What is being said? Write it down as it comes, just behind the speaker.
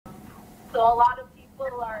So a lot of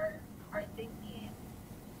people are thinking,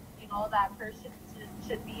 you know, that person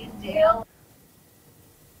should be in jail.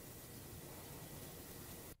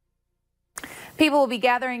 People will be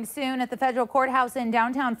gathering soon at the federal courthouse in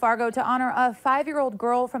downtown Fargo to honor a 5-year-old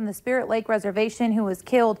girl from the Spirit Lake Reservation who was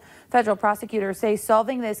killed. Federal prosecutors say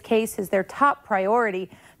solving this case is their top priority.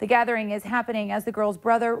 The gathering is happening as the girl's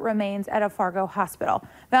brother remains at a Fargo hospital.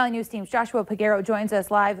 Valley News Team's Joshua Peguero joins us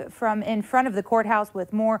live from in front of the courthouse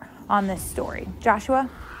with more on this story.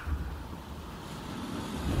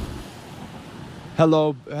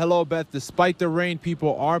 Hello, Beth. Despite the rain,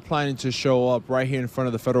 people are planning to show up right here in front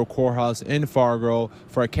of the federal courthouse in Fargo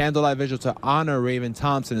for a candlelight vigil to honor Raven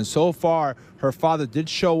Thompson. And so far, her father did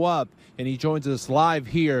show up, and he joins us live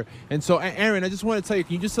here. And so, Aaron, I just want to tell you,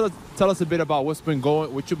 can you just tell us a bit about what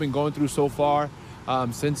you've been going through so far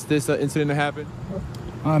since this incident happened?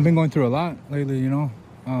 I've been going through a lot lately, you know.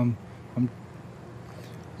 I'm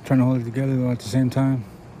trying to hold it together though at the same time.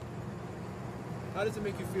 How does it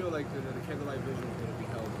make you feel like the candlelight vigil is going to be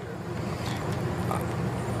held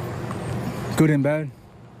here? Good and bad,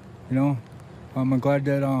 you know. I'm glad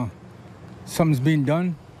that something's being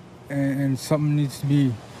done, and something needs to be,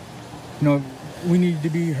 you know, we need to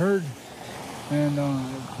be heard. And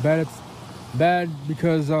bad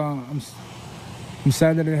because I'm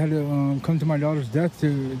sad that it had to come to my daughter's death for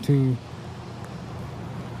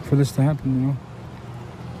this to happen, you know.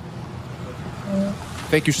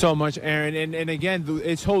 Thank you so much, Aaron. And again,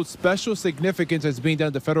 it holds special significance as being done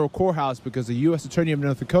at the federal courthouse because the U.S. Attorney of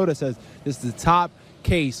North Dakota says this is the top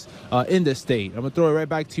case in the state. I'm going to throw it right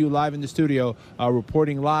back to you live in the studio,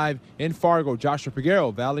 reporting live in Fargo. Joshua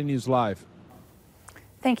Peguero, Valley News Live.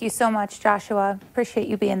 Thank you so much, Joshua. Appreciate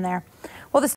you being there.